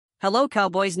Hello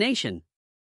Cowboys Nation.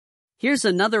 Here's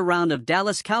another round of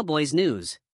Dallas Cowboys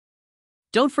news.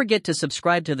 Don't forget to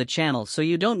subscribe to the channel so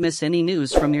you don't miss any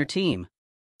news from your team.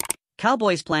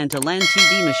 Cowboys plan to land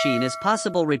TD Machine as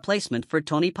possible replacement for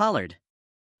Tony Pollard.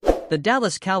 The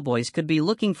Dallas Cowboys could be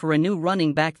looking for a new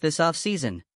running back this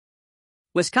offseason.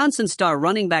 Wisconsin star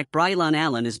running back Braylon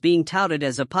Allen is being touted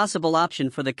as a possible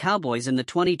option for the Cowboys in the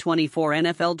 2024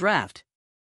 NFL Draft.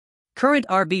 Current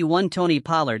RB1 Tony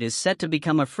Pollard is set to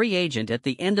become a free agent at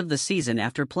the end of the season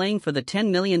after playing for the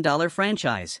 $10 million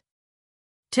franchise.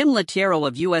 Tim Latiero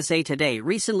of USA Today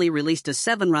recently released a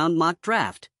 7-round mock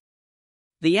draft.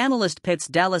 The analyst pits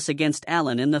Dallas against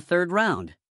Allen in the 3rd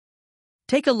round.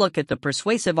 Take a look at the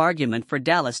persuasive argument for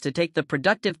Dallas to take the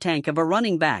productive tank of a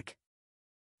running back.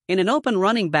 In an open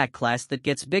running back class that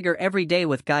gets bigger every day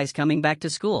with guys coming back to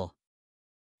school,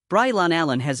 Braylon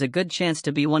Allen has a good chance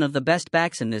to be one of the best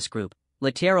backs in this group,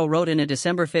 Latiero wrote in a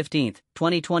December 15,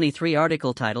 2023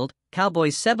 article titled,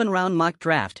 Cowboys 7-round mock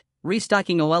draft,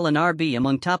 restocking OL and RB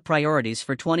among top priorities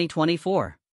for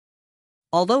 2024.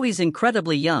 Although he's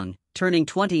incredibly young, turning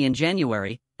 20 in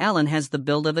January, Allen has the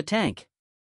build of a tank.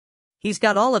 He's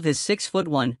got all of his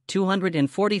 6'1",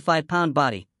 245-pound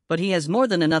body, but he has more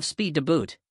than enough speed to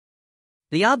boot.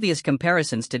 The obvious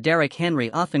comparisons to Derrick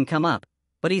Henry often come up,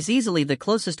 but he's easily the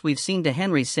closest we've seen to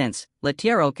Henry since,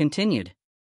 Latiero continued.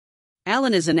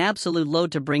 Allen is an absolute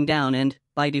load to bring down and,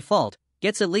 by default,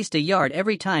 gets at least a yard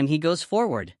every time he goes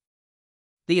forward.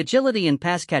 The agility and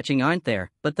pass catching aren't there,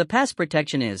 but the pass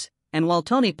protection is, and while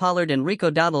Tony Pollard and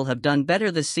Rico Dowdle have done better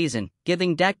this season,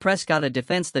 giving Dak Prescott a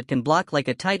defense that can block like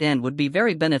a tight end would be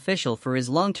very beneficial for his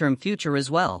long-term future as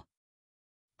well.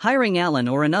 Hiring Allen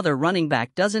or another running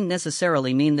back doesn't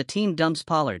necessarily mean the team dumps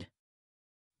Pollard.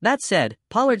 That said,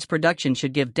 Pollard's production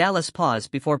should give Dallas pause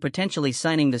before potentially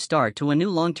signing the star to a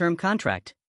new long-term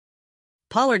contract.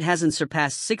 Pollard hasn't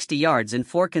surpassed 60 yards in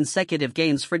 4 consecutive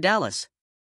games for Dallas.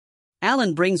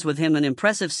 Allen brings with him an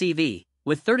impressive CV,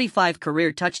 with 35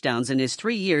 career touchdowns in his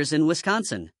 3 years in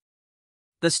Wisconsin.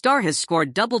 The star has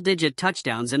scored double-digit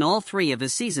touchdowns in all 3 of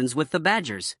his seasons with the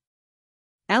Badgers.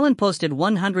 Allen posted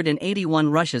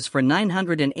 181 rushes for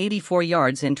 984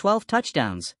 yards and 12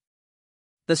 touchdowns.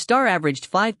 The star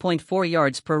averaged 5.4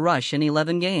 yards per rush in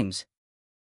 11 games.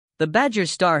 The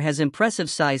Badgers star has impressive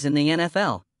size in the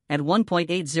NFL, at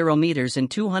 1.80 meters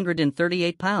and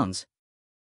 238 pounds.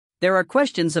 There are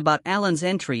questions about Allen's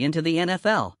entry into the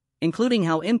NFL, including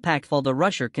how impactful the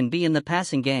rusher can be in the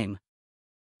passing game.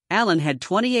 Allen had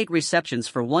 28 receptions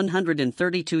for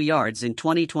 132 yards in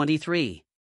 2023.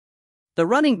 The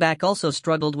running back also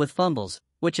struggled with fumbles,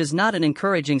 which is not an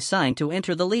encouraging sign to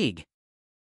enter the league.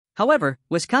 However,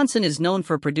 Wisconsin is known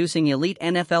for producing elite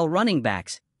NFL running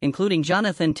backs, including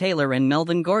Jonathan Taylor and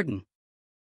Melvin Gordon.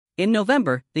 In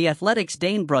November, The Athletic's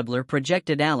Dane Brugler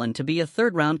projected Allen to be a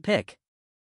 3rd-round pick.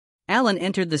 Allen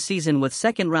entered the season with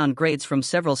 2nd-round grades from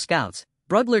several scouts,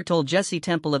 Brugler told Jesse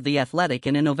Temple of The Athletic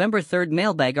in a November 3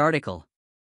 mailbag article.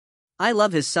 I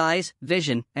love his size,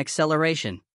 vision,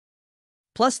 acceleration.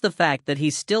 Plus the fact that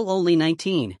he's still only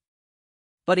 19.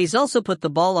 But he's also put the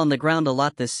ball on the ground a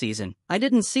lot this season. I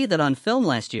didn't see that on film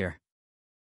last year.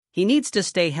 He needs to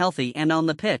stay healthy and on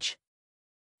the pitch.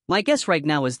 My guess right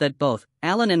now is that both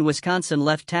Allen and Wisconsin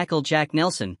left tackle Jack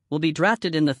Nelson will be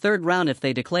drafted in the 3rd round if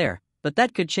they declare, but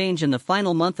that could change in the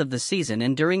final month of the season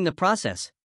and during the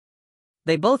process.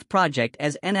 They both project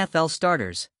as NFL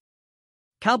starters.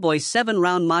 Cowboys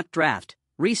 7-round mock draft,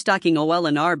 restocking OL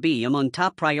and RB among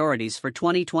top priorities for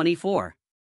 2024.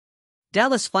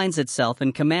 Dallas finds itself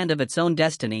in command of its own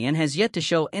destiny and has yet to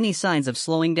show any signs of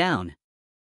slowing down.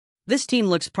 This team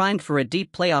looks primed for a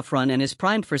deep playoff run and is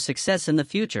primed for success in the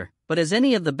future, but as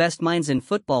any of the best minds in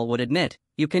football would admit,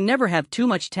 you can never have too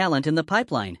much talent in the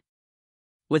pipeline.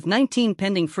 With 19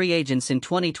 pending free agents in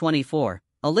 2024,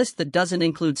 a list that doesn't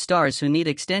include stars who need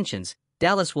extensions,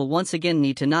 Dallas will once again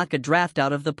need to knock a draft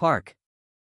out of the park.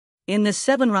 In this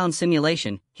 7-round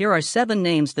simulation, here are 7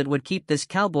 names that would keep this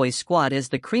Cowboys squad as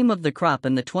the cream of the crop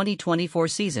in the 2024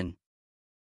 season.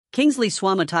 Kingsley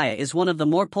Suamataia is one of the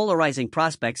more polarizing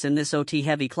prospects in this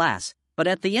OT-heavy class, but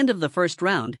at the end of the 1st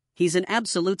round, he's an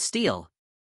absolute steal.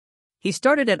 He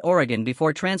started at Oregon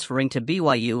before transferring to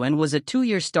BYU and was a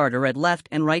 2-year starter at left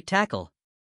and right tackle.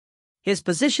 His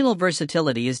positional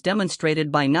versatility is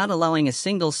demonstrated by not allowing a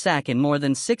single sack in more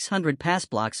than 600 pass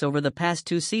blocks over the past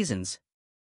 2 seasons.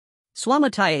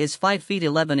 Suamataia is 5 feet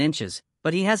 11 inches,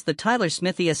 but he has the Tyler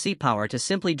Smith-esque power to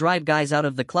simply drive guys out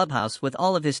of the clubhouse with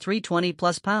all of his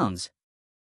 320-plus pounds.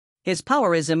 His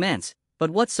power is immense, but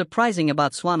what's surprising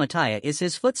about Suamataia is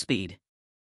his foot speed.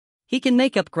 He can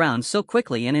make up ground so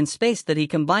quickly and in space that he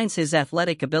combines his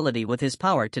athletic ability with his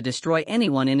power to destroy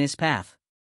anyone in his path.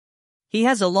 He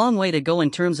has a long way to go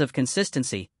in terms of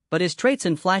consistency, but his traits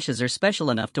and flashes are special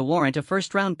enough to warrant a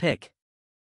first-round pick.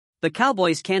 The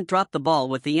Cowboys can't drop the ball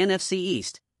with the NFC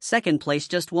East, second place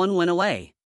just one win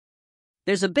away.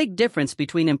 There's a big difference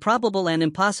between improbable and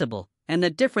impossible, and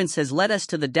that difference has led us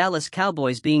to the Dallas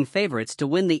Cowboys being favorites to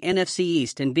win the NFC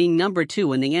East and being number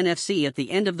 2 in the NFC at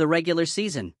the end of the regular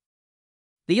season.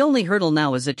 The only hurdle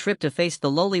now is a trip to face the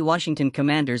lowly Washington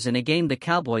Commanders in a game the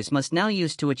Cowboys must now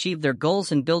use to achieve their goals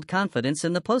and build confidence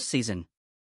in the postseason.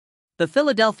 The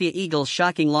Philadelphia Eagles'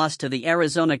 shocking loss to the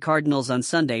Arizona Cardinals on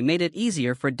Sunday made it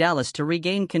easier for Dallas to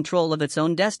regain control of its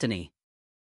own destiny.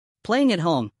 Playing at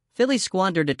home, Philly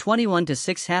squandered a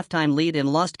 21-6 halftime lead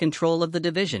and lost control of the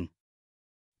division.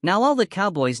 Now all the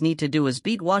Cowboys need to do is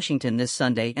beat Washington this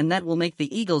Sunday, and that will make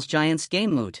the Eagles-Giants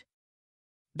game moot.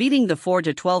 Beating the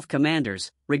 4-12 Commanders,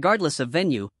 regardless of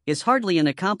venue, is hardly an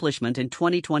accomplishment in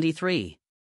 2023.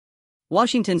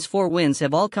 Washington's 4 wins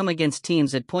have all come against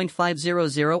teams at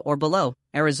 .500 or below: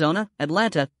 Arizona,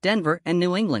 Atlanta, Denver, and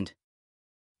New England.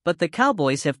 But the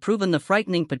Cowboys have proven the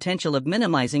frightening potential of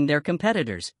minimizing their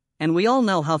competitors, and we all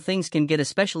know how things can get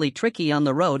especially tricky on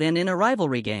the road and in a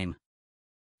rivalry game.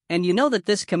 And you know that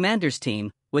this Commanders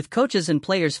team, with coaches and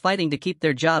players fighting to keep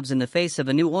their jobs in the face of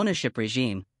a new ownership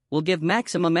regime, will give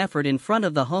maximum effort in front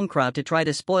of the home crowd to try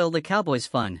to spoil the Cowboys'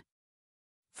 fun.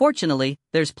 Fortunately,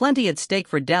 there's plenty at stake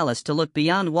for Dallas to look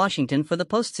beyond Washington for the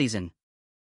postseason.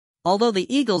 Although the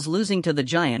Eagles losing to the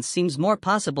Giants seems more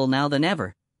possible now than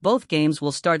ever, both games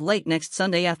will start late next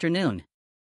Sunday afternoon.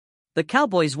 The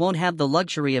Cowboys won't have the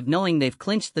luxury of knowing they've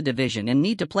clinched the division and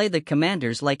need to play the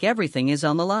Commanders like everything is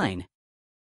on the line.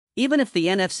 Even if the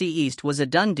NFC East was a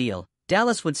done deal,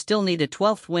 Dallas would still need a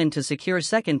 12th win to secure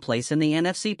second place in the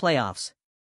NFC playoffs.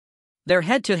 Their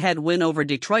head-to-head win over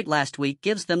Detroit last week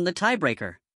gives them the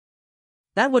tiebreaker.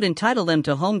 That would entitle them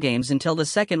to home games until the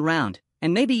second round,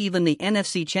 and maybe even the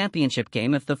NFC Championship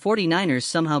game if the 49ers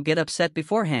somehow get upset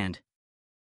beforehand.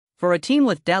 For a team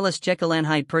with Dallas' Jekyll and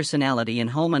Hyde personality in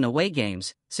home and away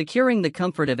games, securing the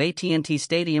comfort of AT&T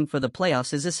Stadium for the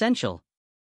playoffs is essential.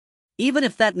 Even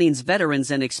if that means veterans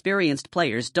and experienced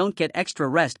players don't get extra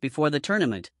rest before the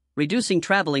tournament, reducing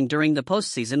traveling during the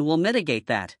postseason will mitigate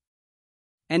that.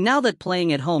 And now that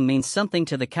playing at home means something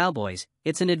to the Cowboys,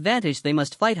 it's an advantage they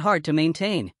must fight hard to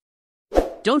maintain.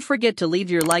 Don't forget to leave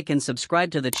your like and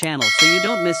subscribe to the channel so you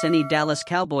don't miss any Dallas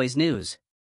Cowboys news.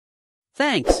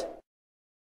 Thanks.